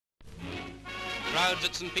crowds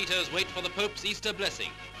at St. Peter's wait for the Pope's Easter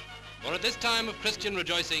blessing. For at this time of Christian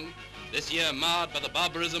rejoicing, this year marred by the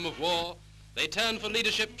barbarism of war, they turn for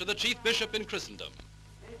leadership to the chief bishop in Christendom.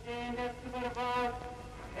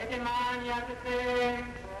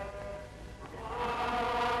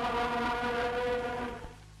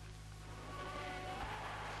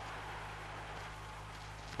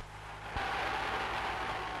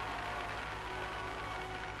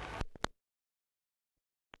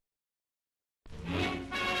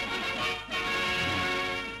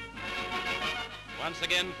 Once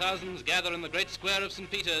again, thousands gather in the great square of St.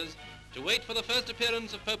 Peter's to wait for the first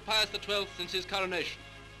appearance of Pope Pius XII since his coronation.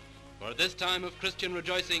 For at this time of Christian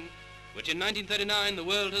rejoicing, which in 1939 the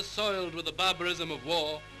world has soiled with the barbarism of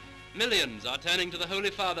war, millions are turning to the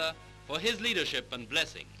Holy Father for his leadership and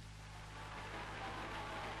blessing.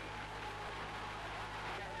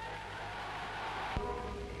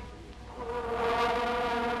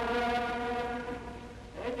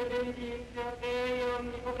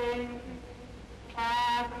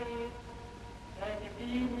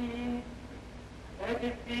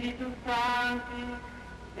 et Spiritus Sancti,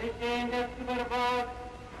 descendat super vos,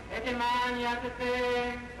 et emaniat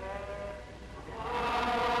semper.